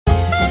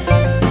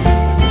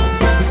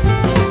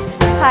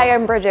Hi,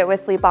 I'm Bridget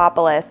with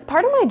Sleepopolis.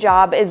 Part of my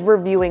job is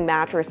reviewing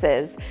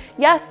mattresses.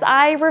 Yes,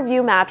 I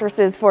review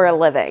mattresses for a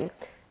living.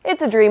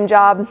 It's a dream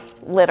job,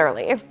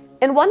 literally.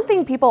 And one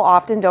thing people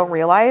often don't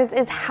realize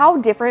is how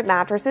different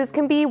mattresses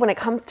can be when it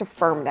comes to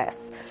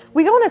firmness.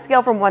 We go on a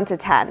scale from 1 to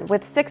 10,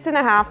 with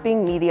 6.5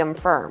 being medium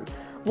firm.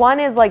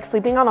 1 is like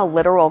sleeping on a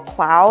literal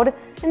cloud,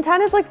 and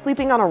 10 is like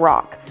sleeping on a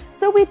rock.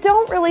 So we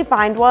don't really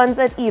find ones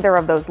at either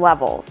of those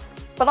levels.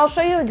 But I'll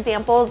show you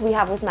examples we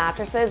have with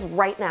mattresses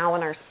right now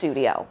in our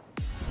studio.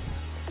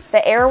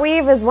 The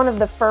Airweave is one of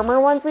the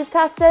firmer ones we've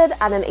tested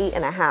at an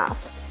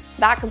 8.5.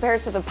 That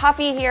compares to the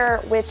Puffy here,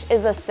 which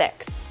is a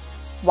 6.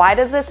 Why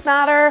does this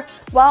matter?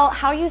 Well,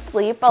 how you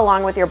sleep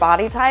along with your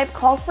body type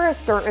calls for a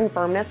certain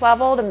firmness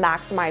level to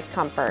maximize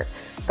comfort.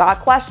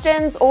 Got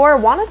questions or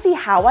want to see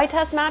how I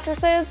test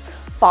mattresses?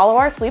 Follow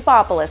our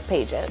Sleepopolis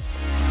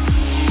pages.